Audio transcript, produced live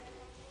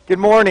Good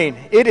morning.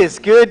 It is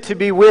good to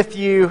be with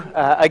you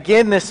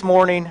again this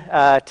morning,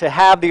 to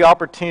have the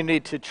opportunity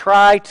to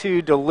try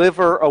to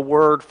deliver a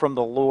word from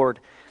the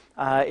Lord.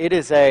 It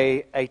is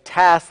a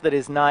task that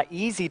is not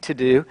easy to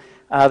do.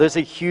 There's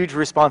a huge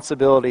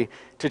responsibility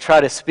to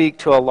try to speak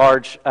to a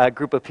large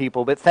group of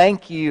people, but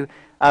thank you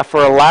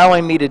for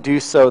allowing me to do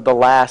so the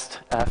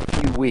last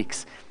few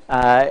weeks.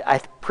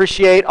 I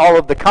appreciate all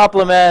of the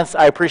compliments.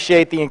 I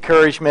appreciate the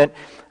encouragement.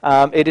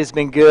 It has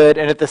been good,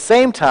 and at the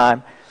same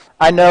time,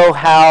 I know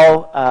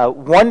how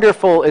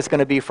wonderful it's going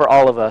to be for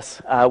all of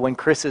us when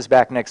Chris is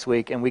back next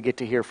week and we get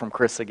to hear from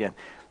Chris again,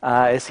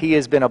 as he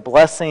has been a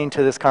blessing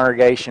to this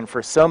congregation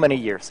for so many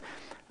years.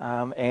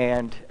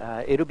 And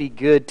it'll be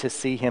good to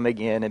see him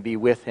again and be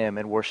with him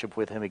and worship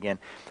with him again.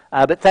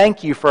 But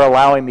thank you for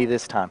allowing me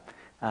this time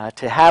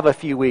to have a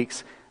few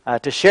weeks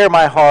to share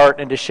my heart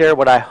and to share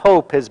what I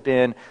hope has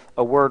been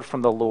a word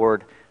from the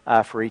Lord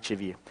for each of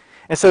you.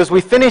 And so as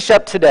we finish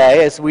up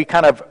today, as we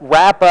kind of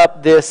wrap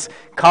up this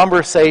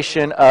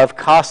conversation of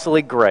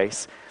costly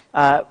grace,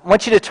 I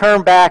want you to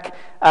turn back.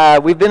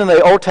 We've been in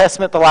the Old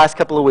Testament the last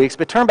couple of weeks,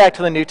 but turn back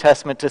to the New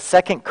Testament to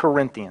 2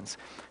 Corinthians.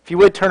 If you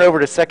would, turn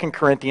over to 2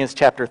 Corinthians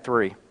chapter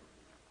 3.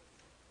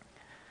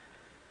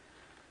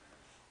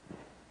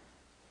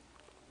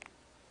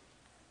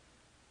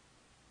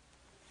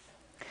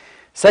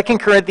 Second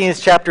Corinthians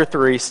chapter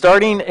 3,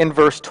 starting in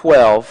verse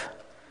 12,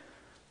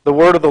 the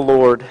word of the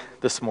Lord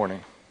this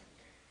morning.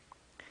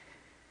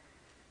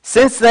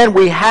 Since then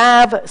we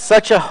have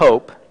such a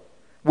hope,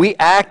 we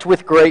act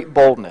with great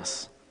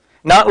boldness.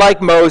 Not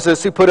like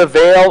Moses, who put a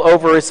veil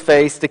over his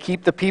face to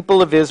keep the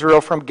people of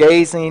Israel from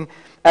gazing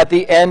at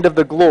the end of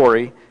the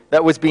glory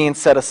that was being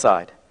set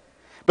aside.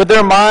 But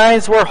their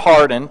minds were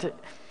hardened.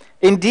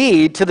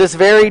 Indeed, to this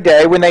very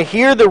day, when they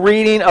hear the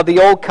reading of the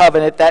Old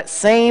Covenant, that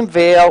same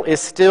veil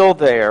is still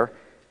there,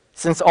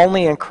 since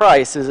only in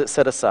Christ is it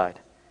set aside.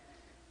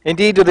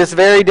 Indeed, to this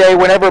very day,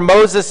 whenever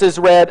Moses is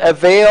read, a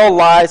veil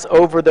lies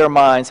over their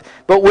minds.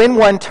 But when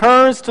one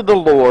turns to the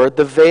Lord,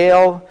 the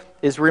veil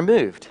is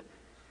removed.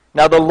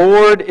 Now the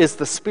Lord is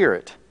the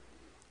Spirit,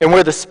 and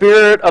where the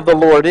Spirit of the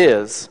Lord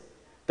is,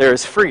 there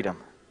is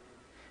freedom.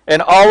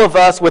 And all of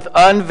us with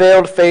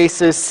unveiled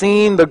faces,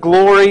 seeing the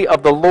glory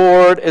of the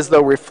Lord as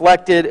though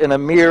reflected in a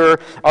mirror,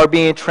 are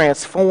being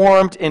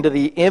transformed into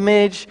the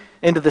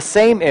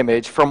same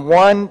image from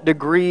one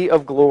degree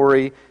of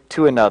glory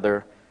to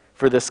another.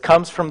 For this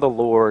comes from the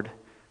Lord,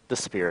 the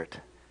Spirit.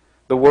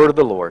 The word of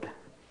the Lord.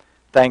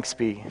 Thanks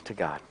be to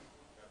God.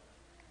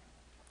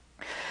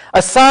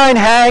 A sign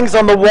hangs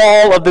on the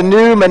wall of the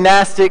new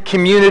monastic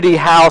community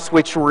house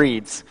which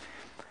reads,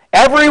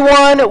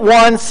 "Everyone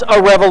wants a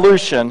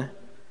revolution.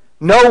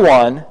 No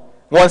one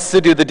wants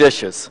to do the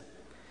dishes."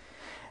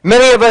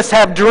 Many of us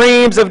have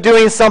dreams of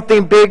doing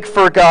something big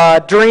for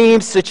God,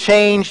 dreams to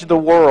change the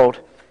world.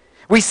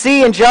 We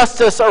see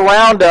injustice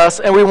around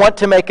us, and we want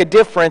to make a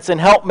difference and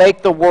help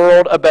make the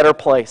world a better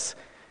place.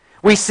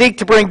 We seek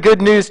to bring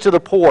good news to the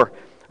poor,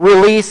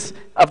 release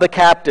of the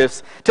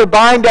captives, to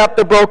bind up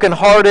the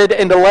brokenhearted,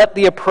 and to let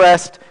the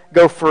oppressed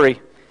go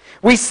free.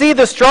 We see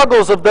the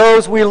struggles of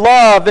those we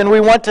love, and we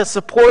want to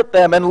support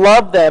them and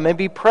love them and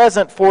be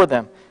present for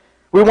them.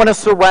 We want to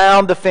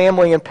surround the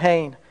family in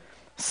pain,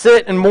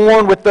 sit and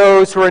mourn with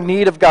those who are in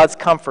need of God's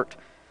comfort,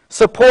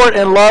 support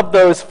and love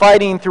those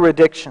fighting through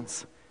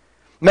addictions.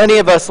 Many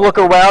of us look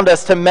around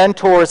us to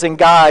mentors and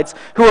guides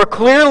who are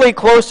clearly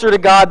closer to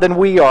God than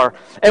we are,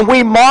 and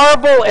we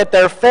marvel at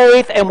their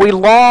faith, and we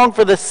long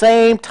for the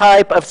same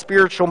type of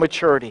spiritual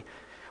maturity.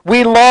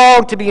 We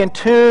long to be in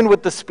tune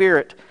with the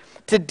Spirit,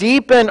 to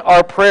deepen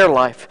our prayer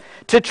life,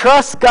 to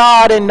trust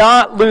God and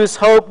not lose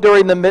hope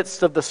during the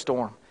midst of the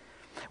storm.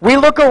 We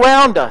look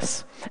around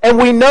us, and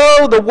we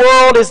know the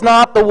world is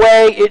not the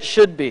way it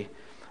should be.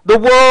 The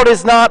world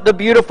is not the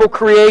beautiful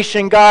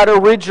creation God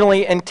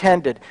originally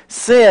intended.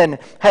 Sin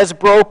has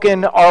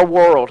broken our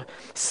world.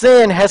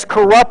 Sin has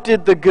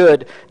corrupted the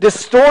good,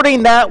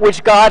 distorting that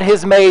which God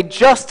has made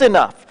just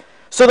enough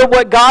so that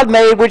what God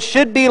made, which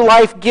should be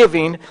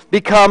life-giving,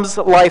 becomes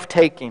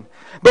life-taking.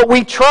 But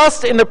we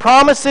trust in the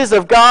promises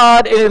of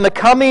God and in the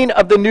coming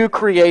of the new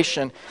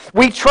creation.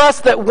 We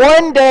trust that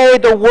one day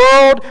the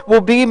world will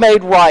be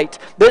made right,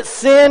 that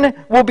sin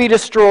will be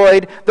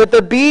destroyed, that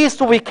the beast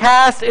will be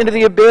cast into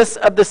the abyss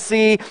of the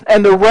sea,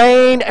 and the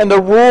reign and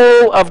the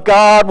rule of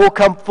God will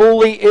come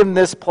fully in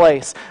this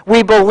place.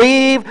 We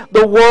believe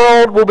the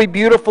world will be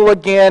beautiful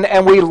again,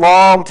 and we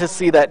long to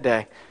see that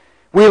day.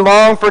 We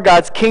long for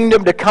God's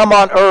kingdom to come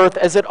on earth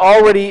as it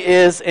already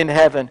is in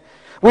heaven.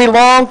 We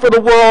long for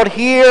the world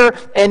here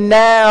and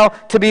now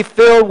to be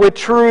filled with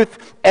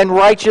truth and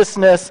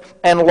righteousness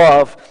and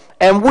love.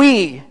 And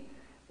we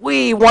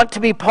want to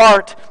be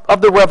part of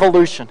the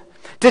revolution,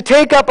 to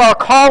take up our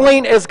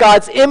calling as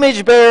God's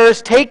image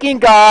bearers, taking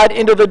God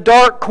into the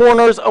dark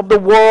corners of the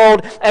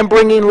world and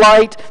bringing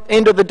light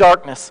into the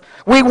darkness.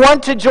 We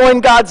want to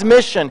join God's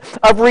mission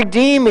of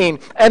redeeming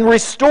and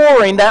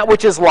restoring that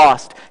which is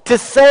lost, to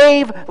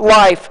save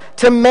life,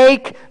 to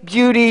make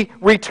beauty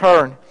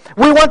return.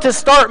 We want to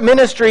start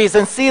ministries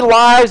and see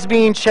lives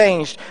being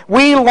changed.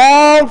 We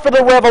long for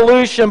the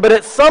revolution, but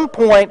at some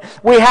point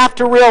we have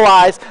to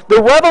realize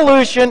the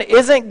revolution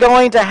isn't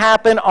going to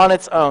happen on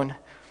its own.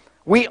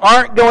 We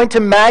aren't going to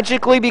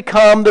magically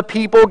become the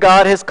people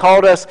God has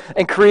called us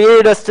and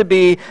created us to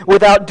be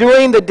without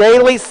doing the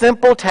daily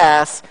simple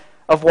tasks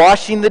of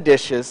washing the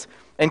dishes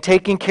and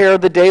taking care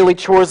of the daily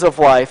chores of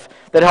life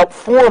that help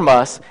form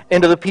us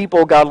into the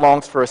people God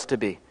longs for us to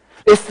be.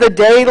 It's the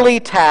daily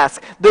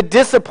task, the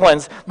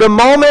disciplines, the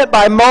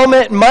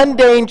moment-by-moment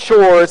mundane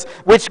chores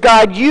which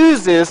God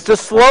uses to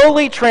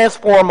slowly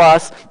transform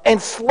us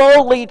and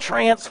slowly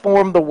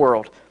transform the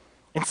world.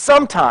 And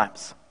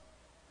sometimes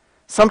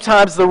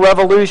the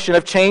revolution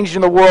of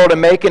changing the world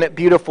and making it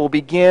beautiful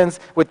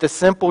begins with the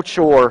simple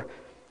chore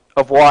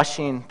of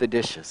washing the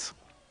dishes.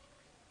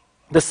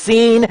 The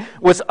scene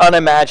was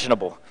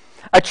unimaginable.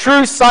 A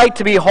true sight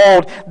to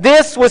behold.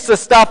 This was the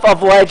stuff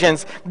of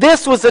legends.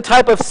 This was the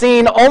type of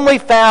scene only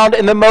found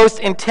in the most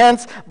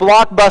intense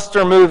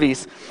blockbuster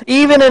movies.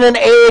 Even in an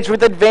age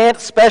with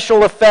advanced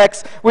special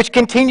effects which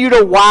continue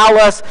to wow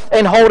us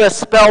and hold us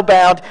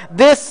spellbound,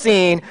 this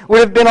scene would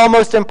have been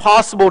almost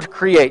impossible to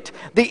create.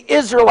 The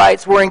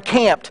Israelites were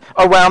encamped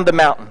around the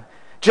mountain.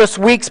 Just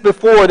weeks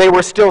before, they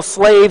were still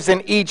slaves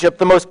in Egypt,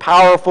 the most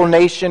powerful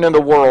nation in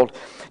the world.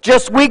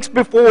 Just weeks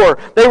before,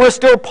 they were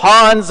still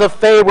pawns of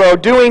Pharaoh,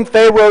 doing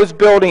Pharaoh's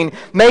building,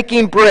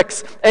 making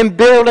bricks and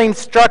building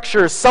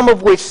structures, some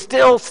of which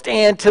still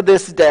stand to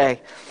this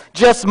day.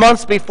 Just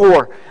months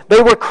before,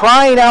 they were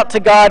crying out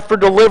to God for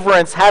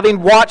deliverance,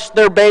 having watched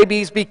their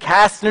babies be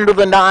cast into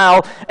the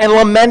Nile and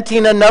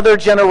lamenting another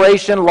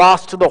generation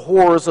lost to the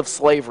horrors of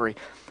slavery.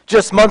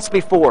 Just months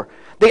before,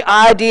 the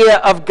idea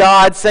of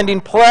God sending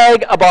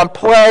plague upon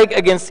plague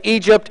against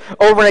Egypt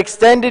over an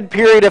extended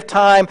period of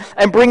time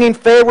and bringing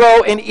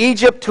Pharaoh in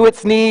Egypt to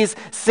its knees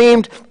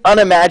seemed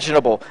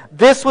unimaginable.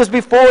 This was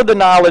before the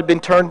Nile had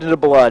been turned into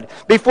blood,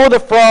 before the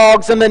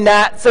frogs and the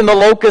gnats and the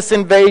locust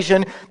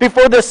invasion,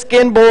 before the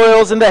skin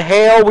boils and the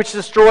hail which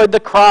destroyed the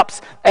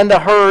crops and the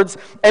herds,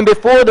 and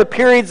before the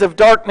periods of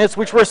darkness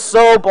which were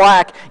so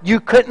black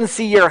you couldn't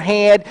see your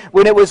hand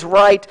when it was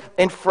right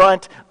in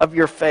front of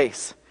your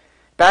face.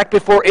 Back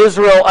before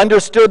Israel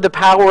understood the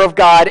power of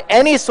God,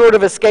 any sort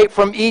of escape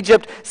from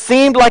Egypt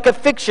seemed like a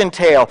fiction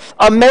tale,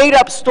 a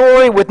made-up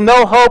story with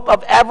no hope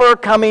of ever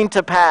coming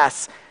to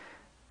pass.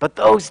 But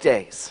those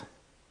days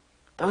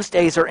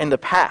are in the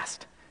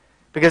past,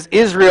 because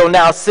Israel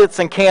now sits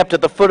encamped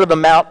at the foot of the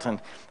mountain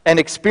and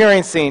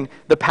experiencing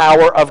the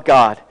power of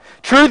God.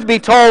 Truth be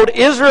told,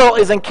 Israel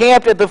is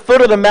encamped at the foot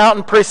of the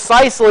mountain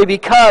precisely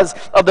because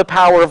of the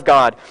power of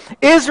God.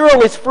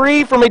 Israel is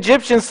free from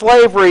Egyptian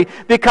slavery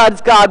because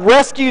God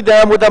rescued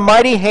them with a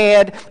mighty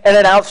hand and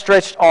an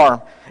outstretched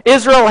arm.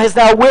 Israel has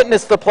now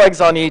witnessed the plagues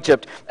on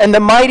Egypt and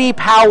the mighty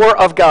power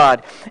of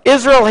God.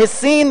 Israel has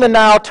seen the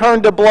Nile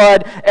turn to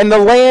blood and the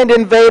land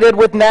invaded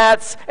with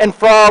gnats and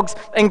frogs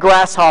and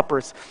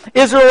grasshoppers.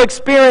 Israel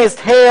experienced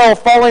hail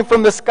falling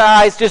from the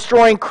skies,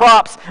 destroying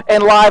crops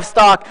and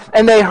livestock,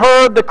 and they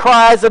heard the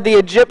cries of the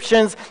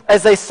Egyptians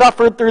as they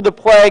suffered through the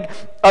plague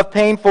of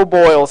painful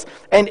boils.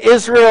 And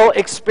Israel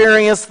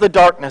experienced the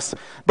darkness.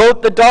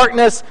 Both the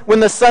darkness when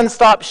the sun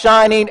stopped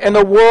shining and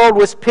the world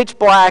was pitch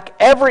black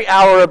every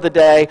hour of the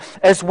day,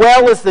 as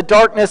well as the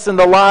darkness in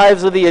the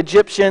lives of the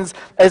Egyptians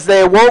as they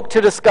awoke to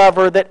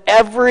discover that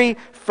every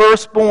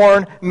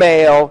firstborn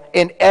male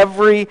in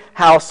every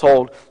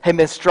household had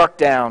been struck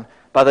down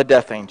by the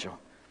death angel.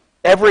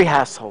 Every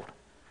household,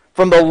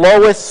 from the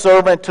lowest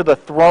servant to the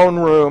throne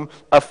room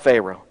of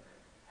Pharaoh.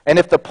 And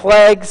if the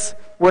plagues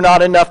were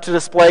not enough to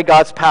display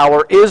God's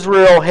power,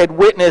 Israel had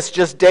witnessed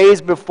just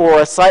days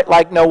before a sight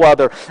like no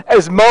other.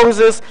 As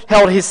Moses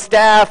held his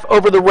staff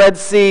over the Red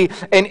Sea,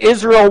 and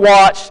Israel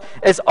watched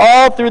as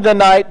all through the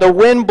night the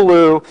wind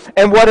blew,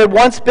 and what had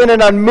once been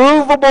an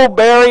unmovable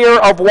barrier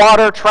of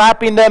water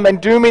trapping them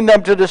and dooming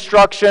them to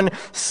destruction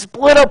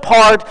split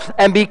apart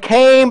and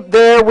became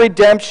their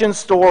redemption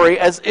story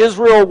as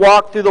Israel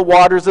walked through the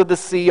waters of the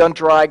sea on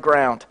dry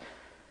ground.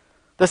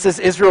 This is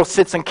Israel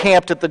sits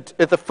encamped at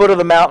the foot of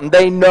the mountain.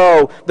 They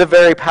know the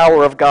very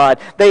power of God.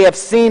 They have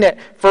seen it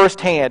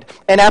firsthand.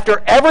 And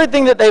after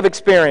everything that they've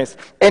experienced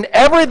and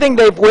everything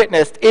they've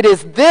witnessed, it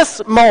is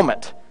this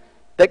moment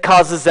that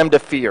causes them to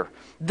fear.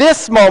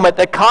 This moment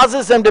that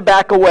causes them to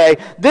back away.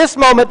 This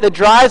moment that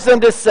drives them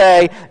to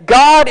say,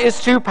 God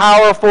is too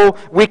powerful.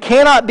 We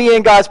cannot be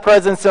in God's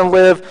presence and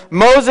live.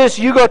 Moses,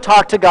 you go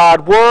talk to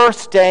God. We're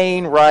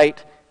staying right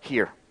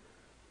here.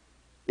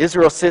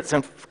 Israel sits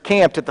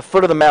encamped at the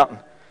foot of the mountain.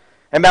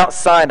 And Mount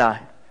Sinai,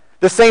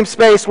 the same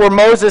space where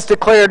Moses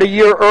declared a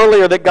year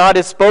earlier that God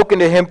had spoken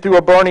to him through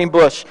a burning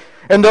bush.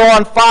 And though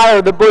on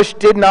fire, the bush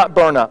did not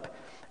burn up.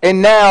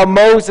 And now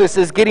Moses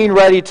is getting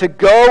ready to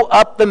go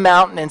up the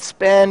mountain and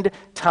spend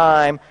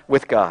time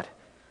with God.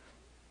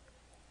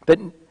 But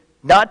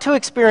not to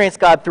experience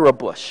God through a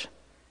bush.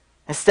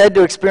 Instead,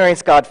 to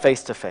experience God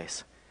face to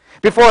face.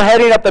 Before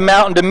heading up the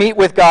mountain to meet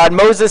with God,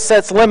 Moses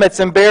sets limits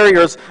and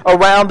barriers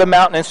around the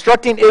mountain,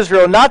 instructing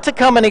Israel not to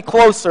come any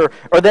closer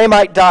or they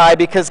might die,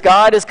 because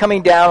God is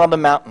coming down on the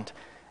mountain,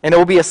 and it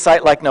will be a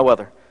sight like no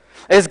other.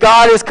 As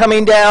God is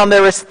coming down,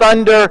 there is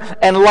thunder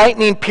and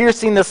lightning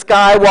piercing the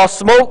sky, while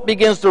smoke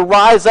begins to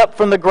rise up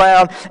from the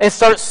ground and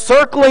starts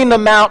circling the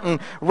mountain,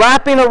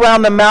 wrapping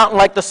around the mountain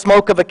like the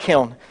smoke of a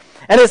kiln.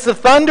 And as the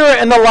thunder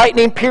and the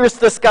lightning pierce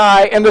the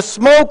sky and the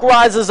smoke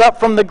rises up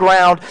from the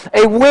ground,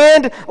 a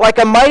wind like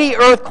a mighty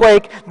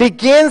earthquake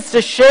begins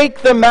to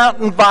shake the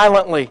mountain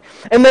violently.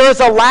 And there is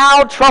a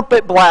loud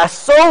trumpet blast,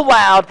 so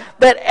loud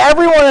that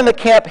everyone in the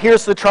camp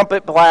hears the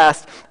trumpet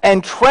blast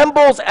and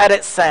trembles at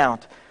its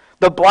sound.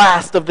 The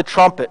blast of the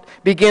trumpet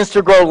begins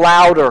to grow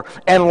louder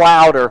and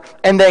louder,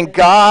 and then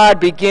God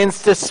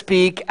begins to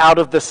speak out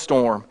of the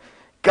storm.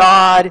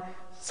 God's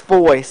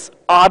voice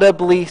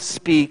audibly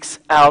speaks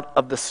out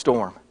of the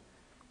storm,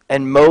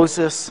 and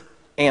Moses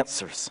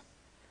answers.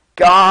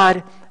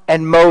 God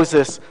and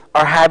Moses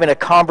are having a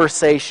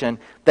conversation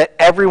that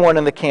everyone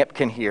in the camp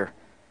can hear.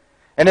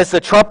 And as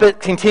the trumpet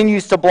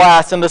continues to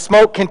blast and the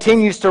smoke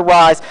continues to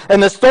rise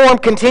and the storm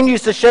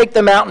continues to shake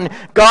the mountain,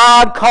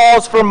 God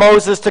calls for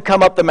Moses to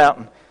come up the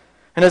mountain.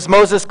 And as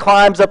Moses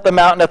climbs up the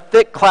mountain, a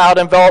thick cloud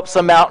envelops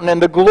the mountain,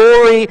 and the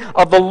glory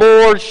of the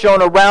Lord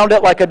shone around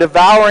it like a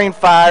devouring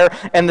fire,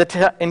 and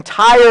the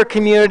entire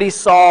community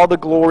saw the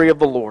glory of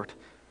the Lord.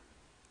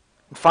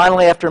 And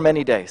finally, after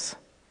many days,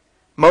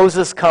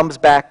 Moses comes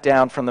back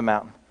down from the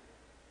mountain.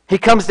 He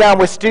comes down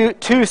with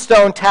 2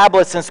 stone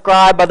tablets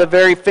inscribed by the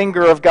very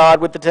finger of God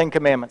with the 10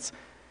 Commandments.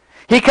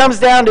 He comes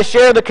down to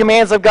share the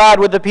commands of God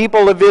with the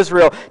people of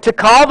Israel, to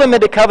call them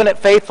into covenant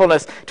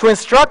faithfulness, to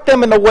instruct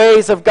them in the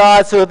ways of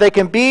God so that they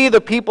can be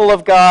the people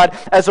of God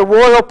as a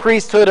royal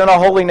priesthood and a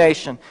holy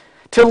nation,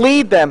 to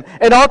lead them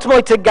and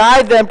ultimately to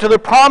guide them to the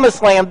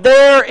promised land,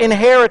 their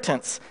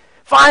inheritance.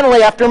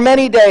 Finally, after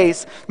many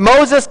days,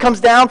 Moses comes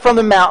down from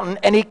the mountain,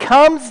 and he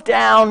comes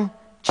down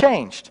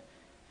changed.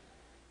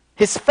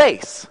 His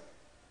face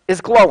is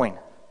glowing.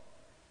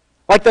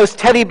 Like those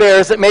teddy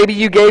bears that maybe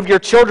you gave your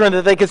children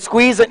that they could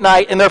squeeze at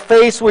night and their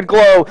face would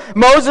glow.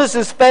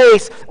 Moses'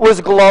 face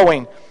was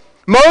glowing.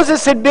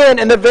 Moses had been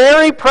in the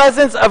very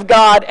presence of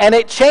God, and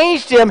it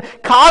changed him,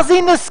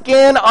 causing the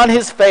skin on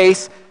his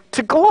face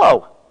to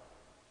glow.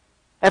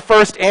 At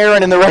first,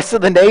 Aaron and the rest of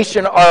the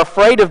nation are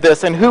afraid of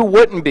this, and who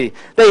wouldn't be?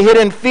 They hid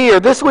in fear.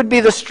 This would be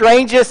the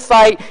strangest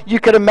sight you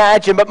could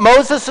imagine, but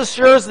Moses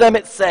assures them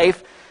it's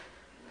safe.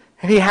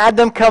 And he had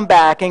them come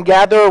back and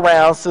gather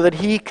around so that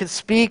he could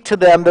speak to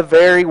them the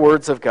very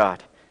words of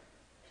God.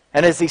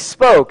 And as he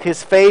spoke,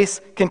 his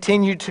face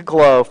continued to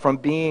glow from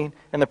being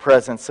in the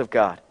presence of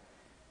God.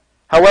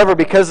 However,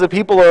 because the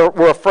people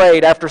were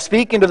afraid, after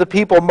speaking to the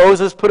people,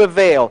 Moses put a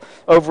veil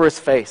over his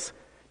face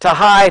to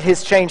hide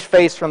his changed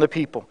face from the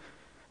people.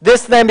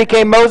 This then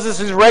became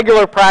Moses'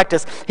 regular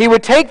practice. He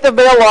would take the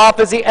veil off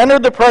as he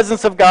entered the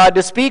presence of God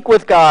to speak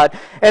with God.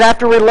 And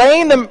after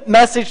relaying the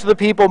message to the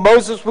people,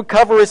 Moses would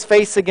cover his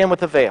face again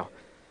with a veil.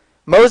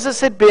 Moses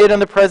had been in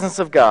the presence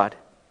of God,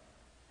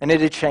 and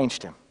it had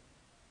changed him.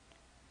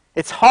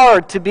 It's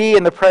hard to be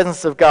in the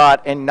presence of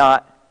God and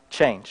not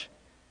change.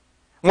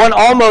 One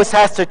almost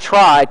has to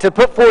try to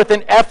put forth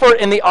an effort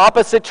in the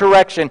opposite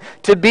direction,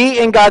 to be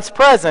in God's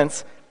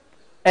presence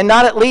and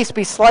not at least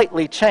be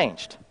slightly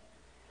changed.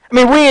 I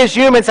mean, we as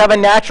humans have a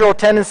natural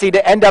tendency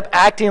to end up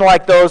acting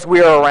like those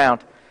we are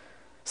around.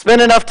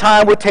 Spend enough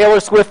time with Taylor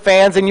Swift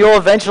fans and you'll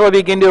eventually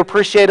begin to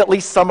appreciate at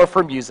least some of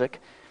her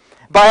music.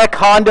 Buy a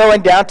condo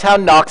in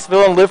downtown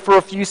Knoxville and live for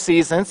a few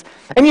seasons,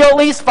 and you'll at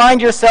least find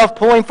yourself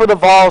pulling for the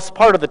Vols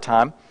part of the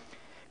time.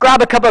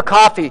 Grab a cup of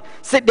coffee,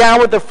 sit down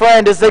with a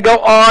friend as they go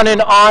on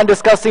and on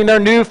discussing their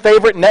new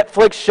favorite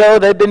Netflix show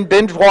they've been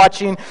binge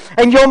watching,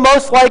 and you'll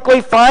most likely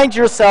find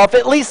yourself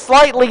at least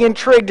slightly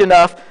intrigued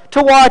enough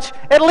to watch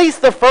at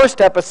least the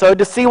first episode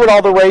to see what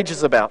all the rage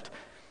is about.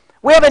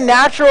 We have a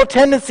natural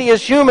tendency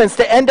as humans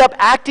to end up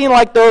acting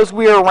like those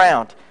we are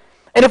around.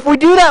 And if we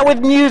do that with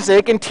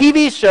music and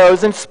TV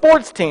shows and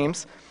sports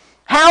teams,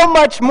 how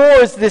much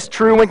more is this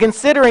true when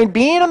considering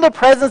being in the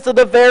presence of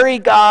the very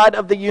God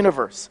of the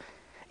universe?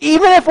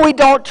 Even if we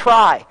don't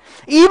try,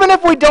 even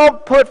if we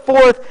don't put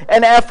forth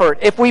an effort,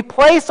 if we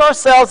place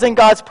ourselves in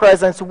God's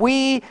presence,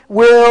 we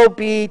will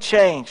be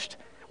changed.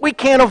 We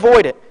can't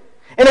avoid it.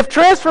 And if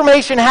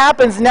transformation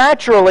happens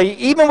naturally,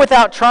 even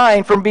without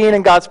trying from being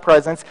in God's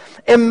presence,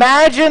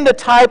 imagine the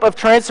type of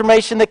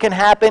transformation that can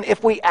happen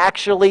if we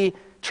actually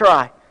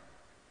try.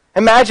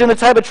 Imagine the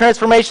type of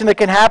transformation that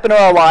can happen in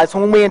our lives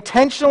when we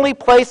intentionally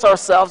place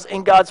ourselves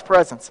in God's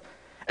presence.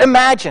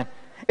 Imagine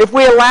if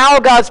we allow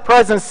God's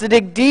presence to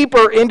dig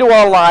deeper into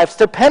our lives,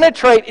 to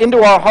penetrate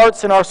into our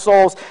hearts and our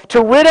souls,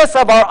 to rid us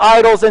of our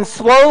idols and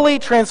slowly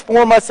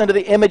transform us into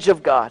the image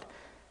of God.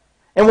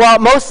 And while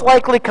it most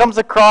likely comes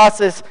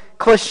across as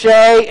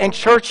cliche and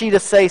churchy to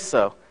say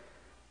so,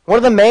 one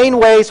of the main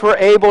ways we're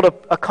able to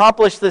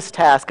accomplish this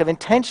task of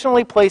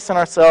intentionally placing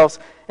ourselves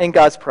in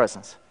God's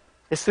presence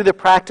is through the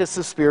practice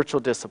of spiritual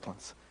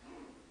disciplines.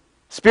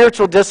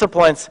 Spiritual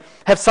disciplines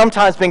have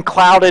sometimes been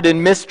clouded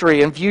in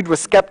mystery and viewed with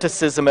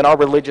skepticism in our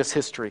religious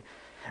history.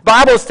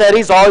 Bible study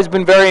has always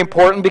been very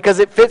important because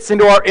it fits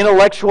into our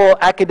intellectual,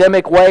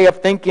 academic way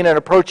of thinking and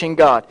approaching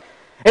God.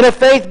 In a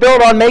faith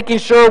built on making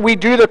sure we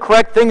do the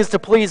correct things to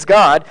please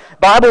God,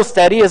 Bible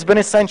study has been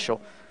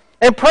essential.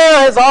 And prayer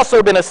has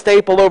also been a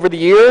staple over the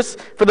years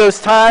for those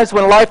times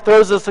when life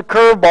throws us a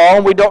curveball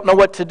and we don't know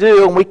what to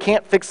do and we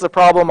can't fix the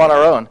problem on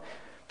our own.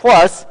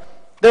 Plus,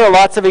 there are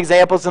lots of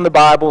examples in the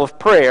Bible of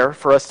prayer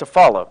for us to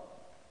follow.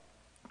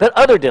 But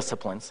other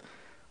disciplines,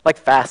 like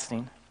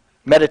fasting,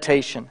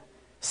 meditation,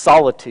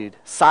 solitude,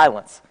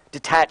 silence,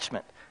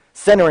 detachment,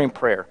 centering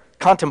prayer,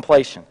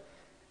 contemplation,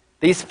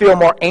 these feel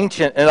more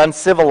ancient and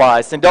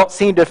uncivilized and don't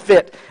seem to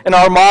fit in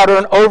our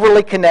modern,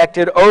 overly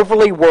connected,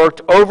 overly worked,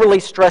 overly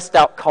stressed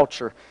out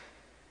culture.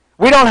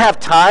 We don't have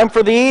time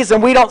for these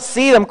and we don't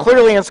see them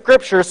clearly in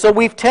Scripture, so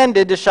we've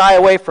tended to shy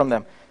away from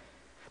them.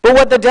 But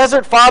what the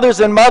Desert Fathers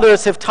and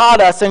Mothers have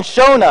taught us and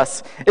shown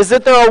us is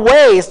that there are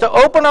ways to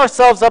open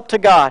ourselves up to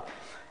God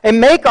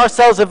and make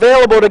ourselves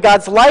available to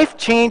God's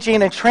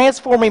life-changing and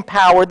transforming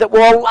power that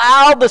will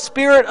allow the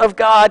Spirit of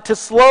God to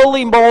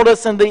slowly mold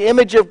us in the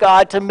image of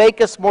God to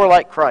make us more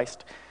like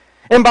Christ.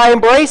 And by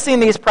embracing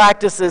these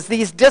practices,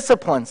 these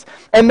disciplines,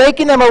 and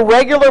making them a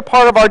regular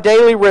part of our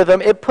daily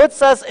rhythm, it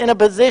puts us in a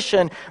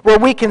position where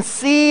we can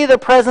see the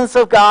presence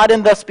of God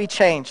and thus be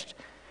changed.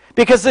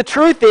 Because the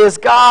truth is,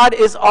 God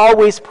is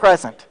always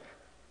present.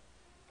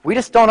 We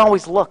just don't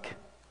always look.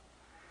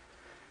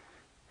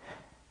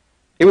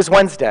 It was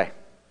Wednesday.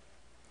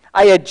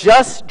 I had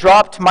just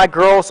dropped my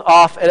girls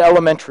off at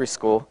elementary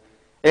school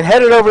and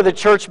headed over to the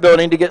church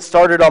building to get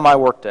started on my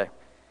workday.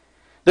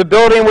 The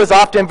building was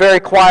often very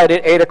quiet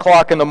at 8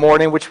 o'clock in the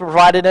morning, which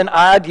provided an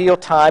ideal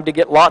time to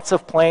get lots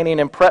of planning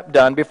and prep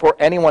done before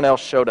anyone else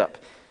showed up.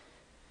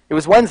 It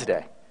was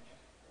Wednesday,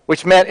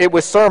 which meant it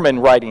was sermon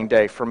writing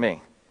day for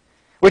me,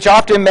 which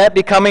often meant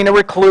becoming a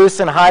recluse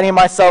and hiding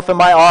myself in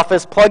my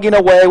office, plugging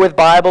away with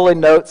Bible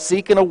and notes,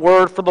 seeking a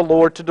word for the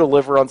Lord to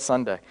deliver on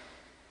Sunday.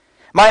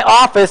 My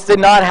office did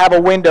not have a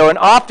window, and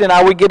often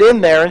I would get in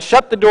there and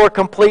shut the door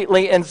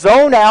completely and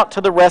zone out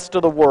to the rest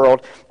of the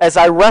world as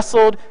I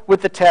wrestled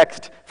with the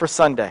text for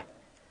Sunday.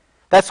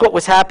 That's what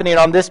was happening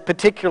on this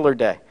particular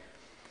day.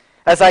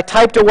 As I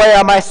typed away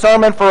on my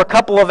sermon for a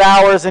couple of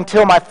hours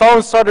until my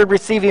phone started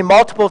receiving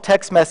multiple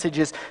text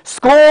messages.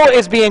 School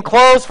is being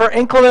closed for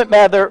inclement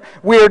weather.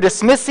 We are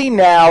dismissing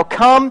now.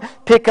 Come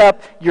pick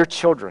up your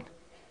children.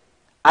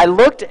 I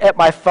looked at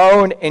my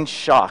phone in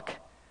shock.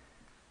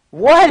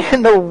 What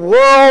in the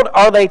world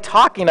are they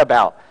talking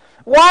about?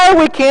 Why are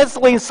we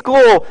canceling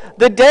school?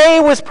 The day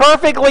was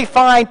perfectly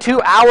fine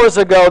 2 hours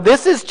ago.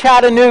 This is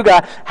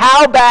Chattanooga.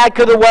 How bad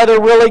could the weather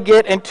really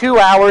get in 2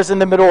 hours in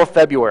the middle of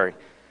February?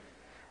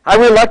 I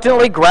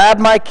reluctantly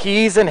grabbed my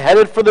keys and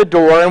headed for the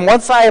door, and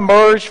once I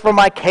emerged from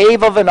my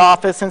cave of an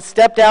office and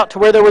stepped out to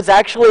where there was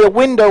actually a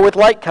window with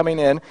light coming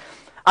in,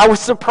 I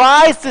was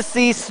surprised to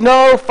see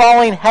snow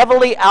falling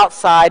heavily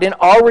outside and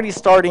already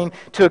starting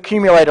to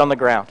accumulate on the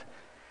ground.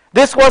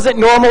 This wasn't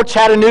normal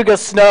Chattanooga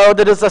snow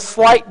that is a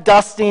slight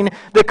dusting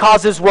that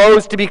causes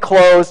roads to be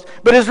closed,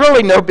 but is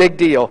really no big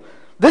deal.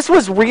 This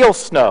was real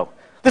snow.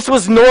 This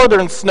was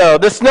northern snow,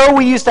 the snow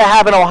we used to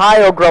have in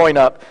Ohio growing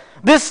up.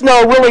 This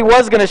snow really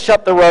was going to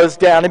shut the roads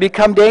down and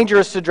become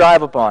dangerous to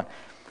drive upon.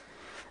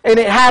 And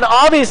it had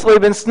obviously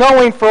been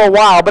snowing for a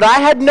while, but I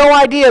had no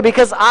idea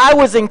because I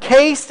was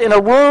encased in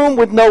a room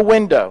with no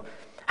window.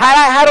 Had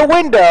I had a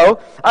window,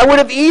 I would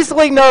have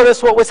easily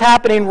noticed what was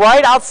happening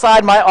right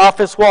outside my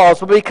office walls.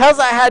 But because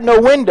I had no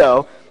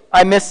window,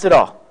 I missed it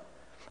all.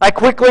 I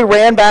quickly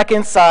ran back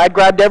inside,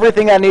 grabbed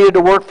everything I needed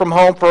to work from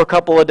home for a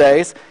couple of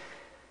days.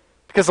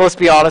 Because let's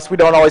be honest, we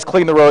don't always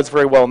clean the roads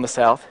very well in the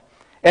South.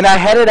 And I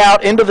headed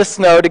out into the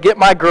snow to get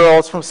my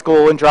girls from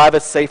school and drive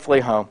us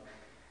safely home.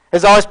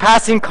 As I was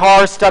passing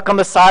cars stuck on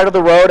the side of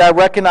the road, I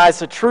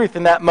recognized the truth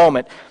in that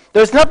moment.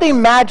 There's nothing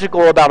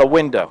magical about a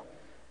window,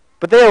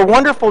 but they are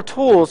wonderful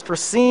tools for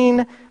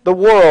seeing the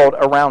world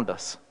around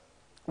us.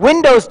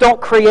 Windows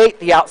don't create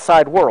the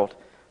outside world.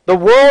 The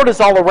world is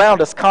all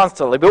around us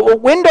constantly. But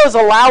what windows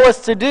allow us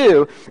to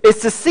do is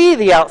to see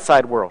the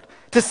outside world,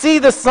 to see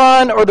the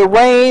sun or the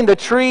rain, the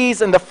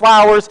trees and the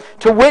flowers,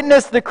 to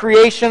witness the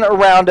creation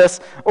around us,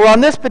 or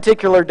on this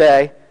particular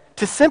day,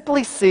 to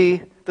simply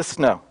see the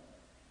snow.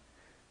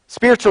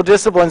 Spiritual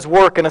disciplines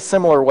work in a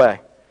similar way.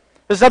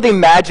 There's nothing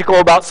magical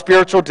about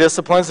spiritual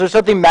disciplines. There's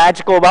nothing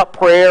magical about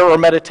prayer or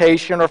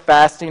meditation or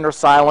fasting or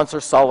silence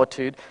or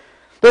solitude.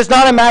 There's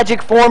not a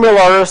magic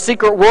formula or a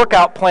secret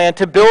workout plan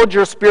to build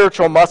your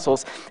spiritual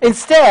muscles.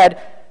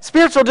 Instead,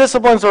 spiritual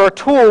disciplines are a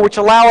tool which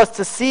allow us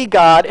to see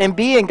God and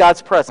be in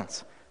God's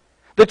presence.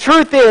 The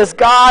truth is,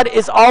 God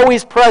is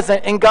always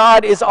present and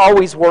God is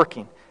always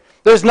working.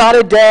 There's not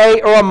a day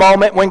or a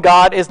moment when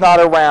God is not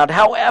around.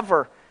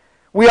 However,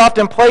 we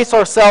often place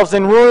ourselves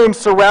in rooms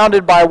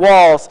surrounded by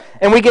walls,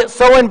 and we get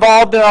so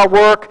involved in our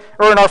work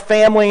or in our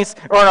families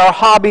or in our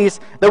hobbies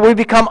that we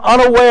become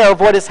unaware of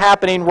what is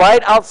happening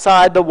right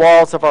outside the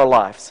walls of our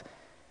lives.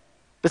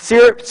 But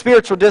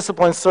spiritual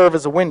disciplines serve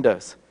as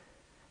windows.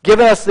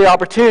 giving us the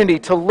opportunity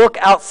to look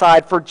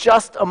outside for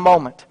just a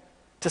moment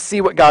to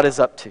see what God is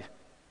up to.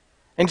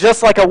 And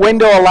just like a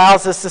window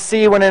allows us to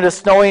see when it is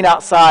snowing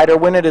outside or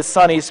when it is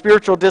sunny,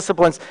 spiritual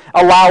disciplines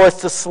allow us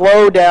to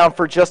slow down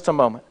for just a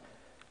moment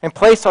and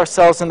place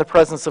ourselves in the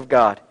presence of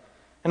God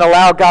and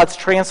allow God's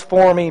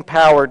transforming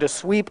power to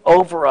sweep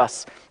over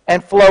us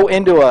and flow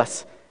into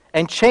us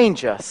and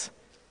change us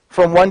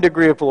from one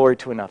degree of glory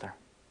to another.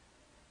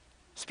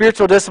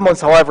 Spiritual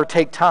disciplines, however,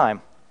 take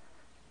time.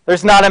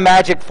 There's not a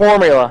magic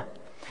formula.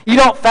 You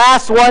don't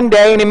fast one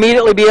day and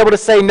immediately be able to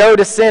say no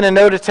to sin and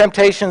no to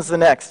temptations the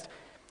next.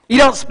 You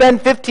don't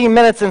spend 15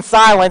 minutes in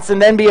silence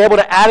and then be able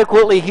to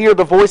adequately hear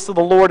the voice of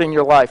the Lord in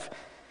your life.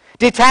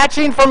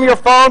 Detaching from your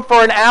phone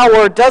for an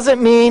hour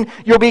doesn't mean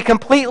you'll be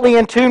completely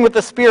in tune with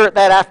the Spirit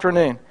that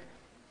afternoon.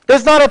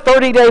 There's not a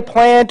 30-day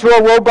plan to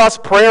a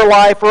robust prayer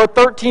life or a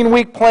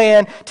 13-week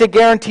plan to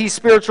guarantee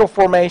spiritual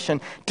formation.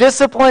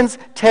 Disciplines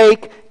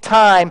take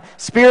time.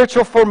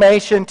 Spiritual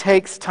formation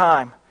takes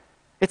time.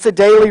 It's a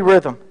daily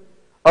rhythm,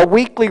 a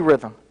weekly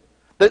rhythm,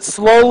 that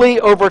slowly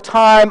over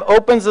time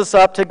opens us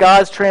up to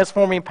God's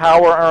transforming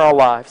power in our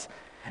lives.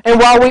 And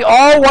while we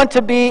all want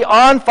to be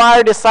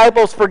on-fire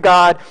disciples for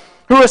God,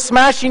 who are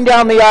smashing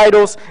down the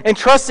idols and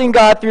trusting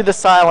God through the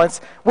silence,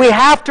 we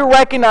have to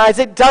recognize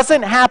it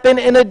doesn't happen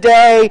in a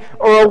day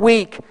or a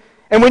week.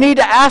 And we need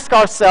to ask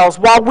ourselves,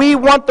 while we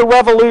want the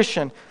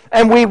revolution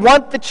and we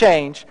want the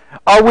change,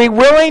 are we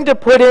willing to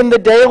put in the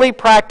daily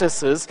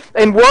practices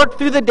and work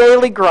through the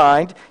daily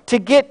grind to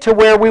get to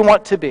where we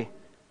want to be?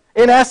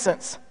 In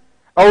essence,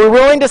 are we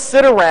willing to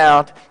sit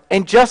around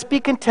and just be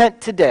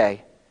content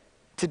today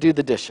to do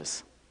the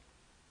dishes?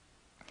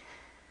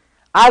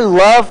 I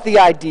love the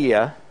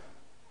idea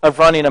of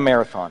running a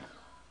marathon.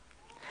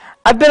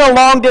 I've been a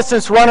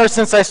long-distance runner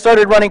since I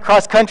started running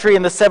cross-country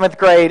in the 7th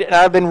grade, and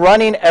I've been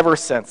running ever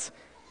since.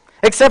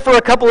 Except for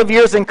a couple of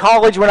years in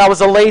college when I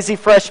was a lazy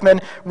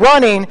freshman,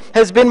 running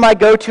has been my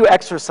go-to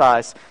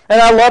exercise, and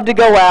I love to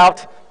go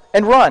out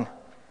and run.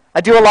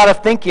 I do a lot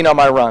of thinking on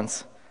my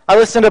runs. I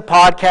listen to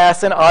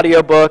podcasts and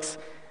audiobooks,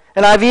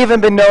 and I've even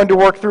been known to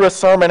work through a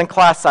sermon and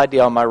class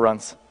idea on my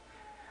runs.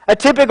 A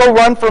typical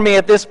run for me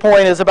at this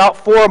point is about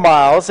 4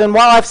 miles, and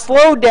while I've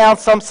slowed down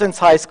some since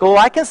high school,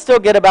 I can still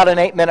get about an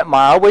 8-minute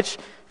mile, which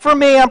for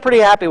me I'm pretty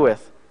happy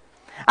with.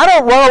 I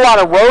don't run a lot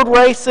of road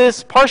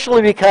races,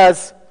 partially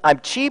because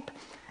I'm cheap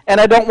and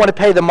I don't want to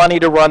pay the money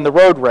to run the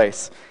road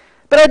race.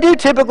 But I do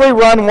typically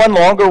run one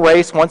longer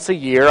race once a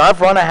year.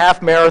 I've run a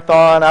half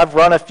marathon, I've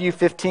run a few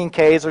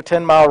 15Ks or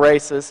 10-mile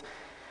races.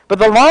 But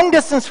the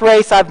long-distance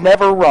race I've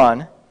never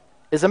run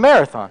is a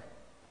marathon.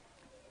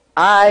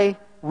 I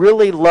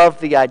really love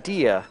the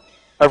idea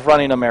of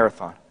running a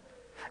marathon.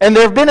 And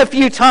there have been a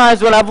few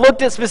times when I've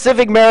looked at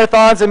specific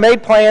marathons and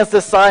made plans to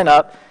sign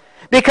up.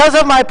 Because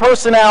of my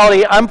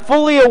personality, I'm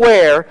fully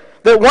aware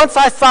that once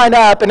I sign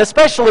up, and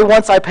especially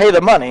once I pay the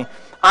money,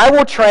 I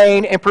will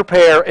train and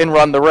prepare and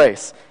run the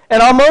race.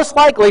 And I'll most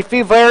likely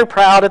feel very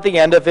proud at the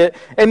end of it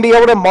and be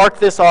able to mark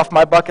this off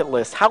my bucket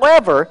list.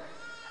 However,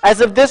 as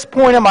of this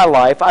point in my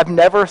life, I've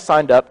never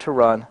signed up to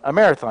run a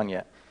marathon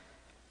yet.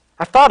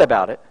 I've thought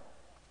about it.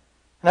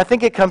 And I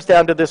think it comes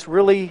down to this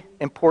really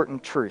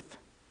important truth.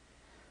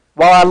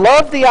 While I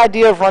love the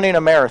idea of running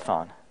a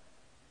marathon,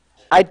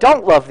 I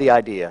don't love the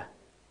idea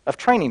of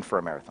training for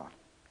a marathon.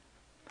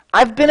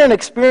 I've been an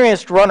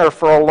experienced runner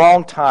for a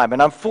long time,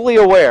 and I'm fully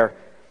aware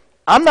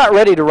I'm not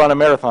ready to run a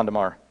marathon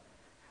tomorrow.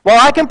 While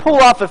I can pull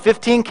off a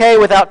 15K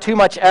without too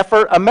much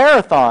effort, a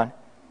marathon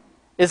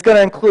is going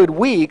to include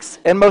weeks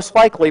and most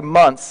likely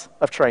months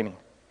of training.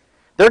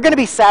 There are going to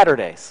be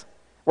Saturdays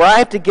where I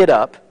have to get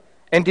up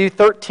and do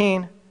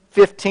 13,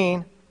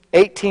 15,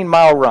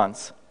 18-mile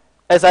runs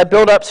as I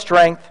build up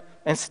strength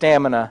and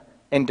stamina,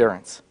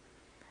 endurance.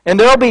 And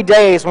there will be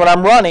days when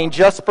I'm running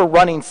just for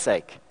running's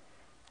sake.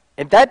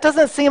 And that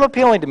doesn't seem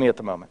appealing to me at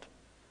the moment.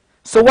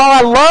 So while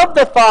I love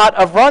the thought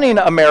of running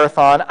a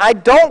marathon, I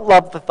don't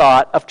love the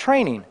thought of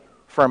training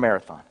for a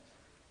marathon.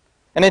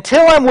 And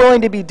until I'm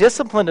willing to be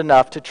disciplined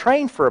enough to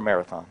train for a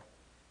marathon,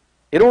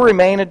 it will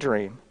remain a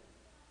dream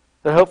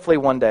that hopefully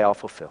one day I'll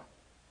fulfill.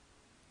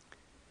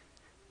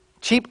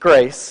 Cheap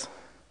grace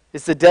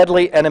is the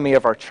deadly enemy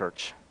of our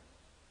church.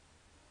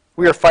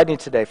 We are fighting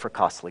today for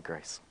costly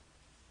grace.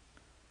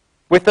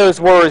 With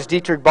those words,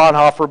 Dietrich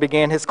Bonhoeffer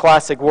began his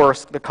classic work,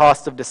 The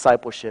Cost of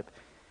Discipleship,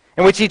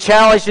 in which he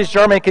challenged his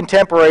German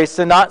contemporaries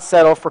to not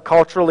settle for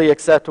culturally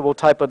acceptable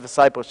type of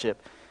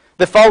discipleship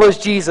that follows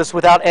Jesus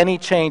without any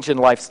change in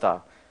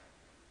lifestyle,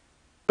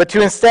 but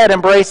to instead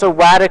embrace a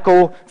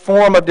radical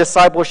form of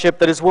discipleship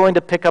that is willing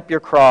to pick up your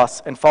cross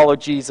and follow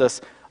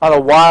Jesus on a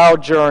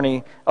wild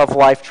journey of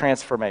life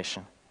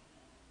transformation.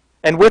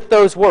 And with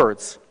those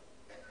words,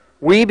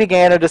 we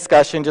began a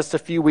discussion just a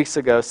few weeks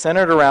ago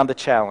centered around the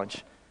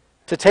challenge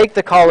to take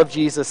the call of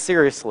Jesus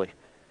seriously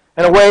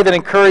in a way that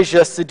encouraged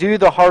us to do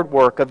the hard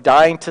work of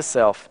dying to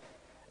self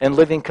and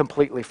living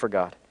completely for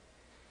God.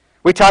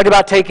 We talked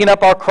about taking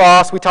up our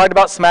cross. We talked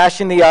about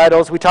smashing the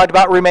idols. We talked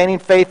about remaining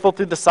faithful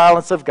through the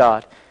silence of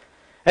God.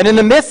 And in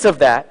the midst of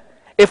that,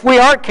 If we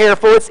aren't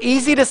careful, it's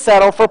easy to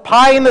settle for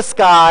pie in the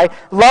sky,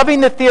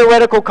 loving the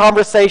theoretical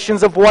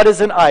conversations of what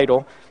is an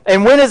idol,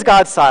 and when is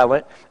God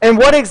silent, and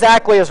what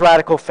exactly is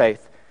radical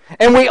faith.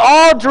 And we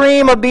all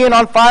dream of being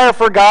on fire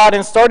for God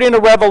and starting a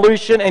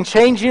revolution and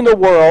changing the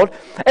world.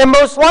 And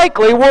most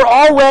likely, we're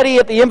all ready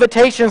at the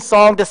invitation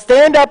song to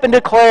stand up and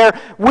declare,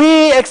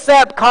 we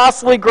accept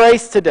costly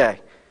grace today.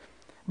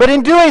 But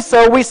in doing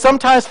so, we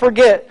sometimes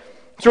forget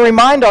to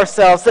remind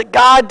ourselves that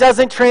God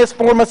doesn't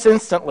transform us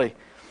instantly.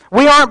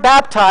 We aren't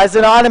baptized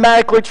and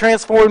automatically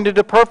transformed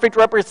into perfect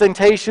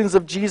representations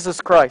of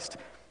Jesus Christ.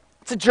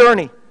 It's a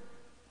journey.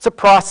 It's a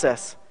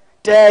process.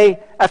 Day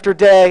after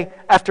day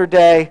after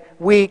day,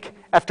 week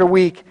after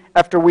week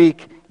after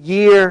week,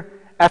 year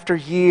after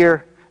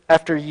year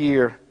after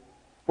year,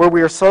 where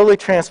we are slowly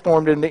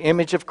transformed in the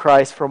image of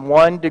Christ from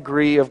one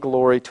degree of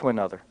glory to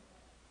another.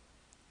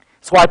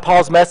 That's why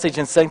Paul's message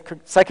in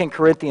 2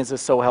 Corinthians is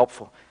so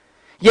helpful.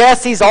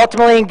 Yes, he's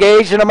ultimately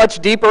engaged in a much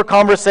deeper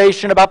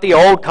conversation about the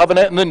old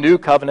covenant and the new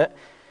covenant.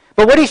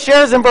 But what he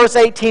shares in verse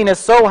 18 is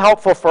so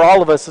helpful for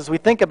all of us as we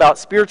think about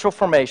spiritual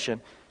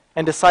formation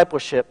and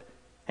discipleship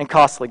and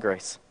costly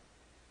grace.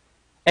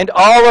 And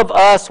all of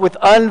us with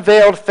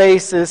unveiled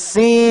faces,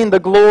 seeing the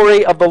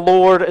glory of the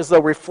Lord as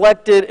though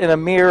reflected in a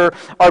mirror,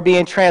 are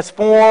being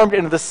transformed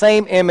into the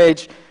same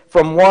image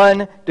from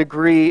one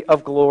degree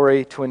of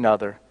glory to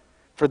another.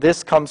 For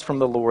this comes from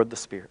the Lord, the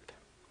Spirit.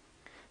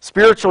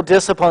 Spiritual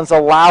disciplines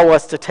allow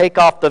us to take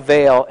off the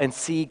veil and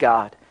see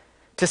God,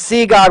 to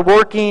see God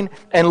working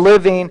and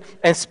living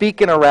and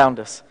speaking around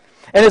us.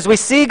 And as we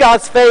see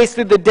God's face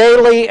through the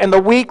daily and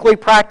the weekly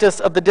practice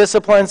of the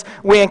disciplines,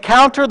 we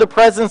encounter the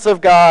presence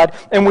of God,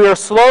 and we are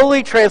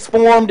slowly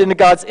transformed into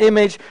God's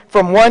image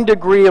from one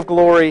degree of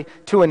glory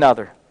to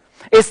another.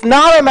 It's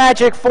not a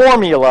magic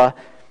formula,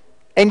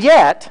 and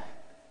yet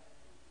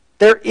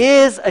there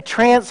is a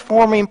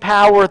transforming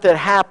power that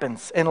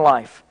happens in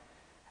life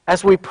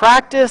as we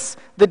practice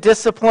the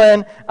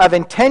discipline of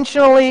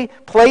intentionally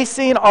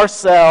placing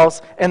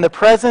ourselves in the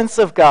presence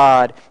of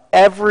God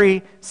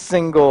every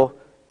single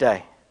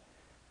day.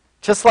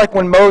 Just like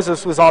when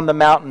Moses was on the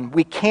mountain,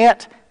 we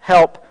can't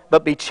help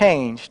but be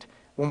changed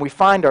when we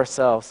find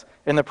ourselves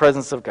in the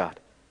presence of God.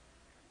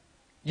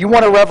 You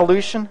want a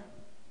revolution?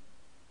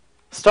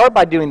 Start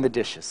by doing the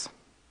dishes.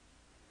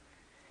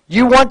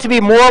 You want to be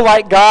more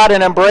like God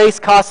and embrace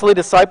costly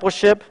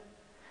discipleship?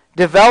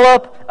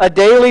 Develop a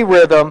daily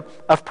rhythm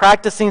of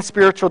practicing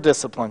spiritual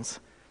disciplines.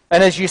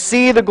 And as you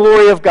see the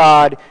glory of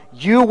God,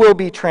 you will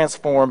be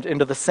transformed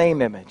into the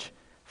same image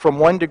from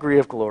one degree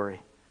of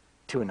glory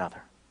to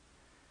another.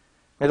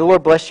 May the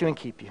Lord bless you and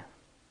keep you.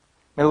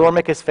 May the Lord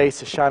make his face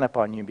to shine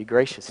upon you and be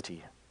gracious to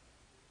you.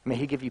 May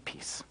he give you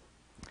peace.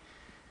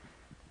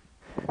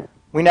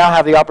 We now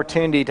have the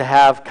opportunity to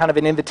have kind of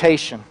an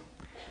invitation.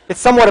 It's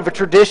somewhat of a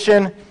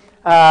tradition,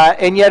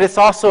 and yet it's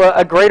also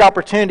a great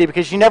opportunity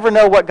because you never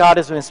know what God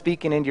has been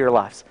speaking into your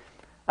lives.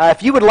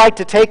 If you would like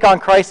to take on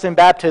Christ in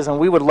baptism,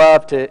 we would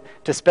love to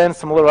spend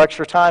some little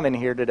extra time in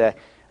here today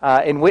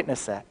and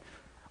witness that.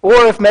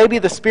 Or if maybe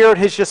the Spirit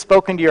has just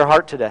spoken to your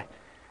heart today.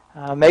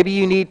 Maybe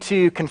you need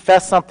to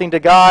confess something to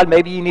God.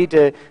 Maybe you need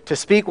to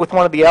speak with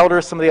one of the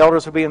elders. Some of the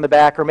elders will be in the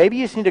back. Or maybe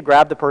you just need to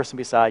grab the person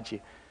beside you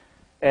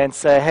and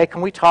say, hey,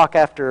 can we talk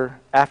after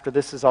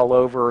this is all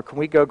over? Or can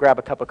we go grab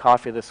a cup of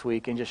coffee this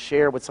week and just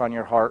share what's on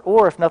your heart?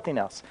 Or if nothing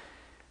else,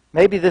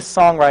 maybe this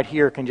song right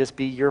here can just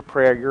be your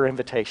prayer, your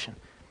invitation,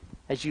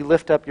 as you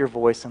lift up your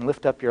voice and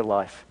lift up your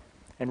life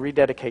and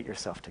rededicate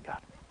yourself to God.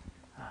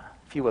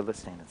 If you would, let's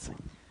stand and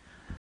sing.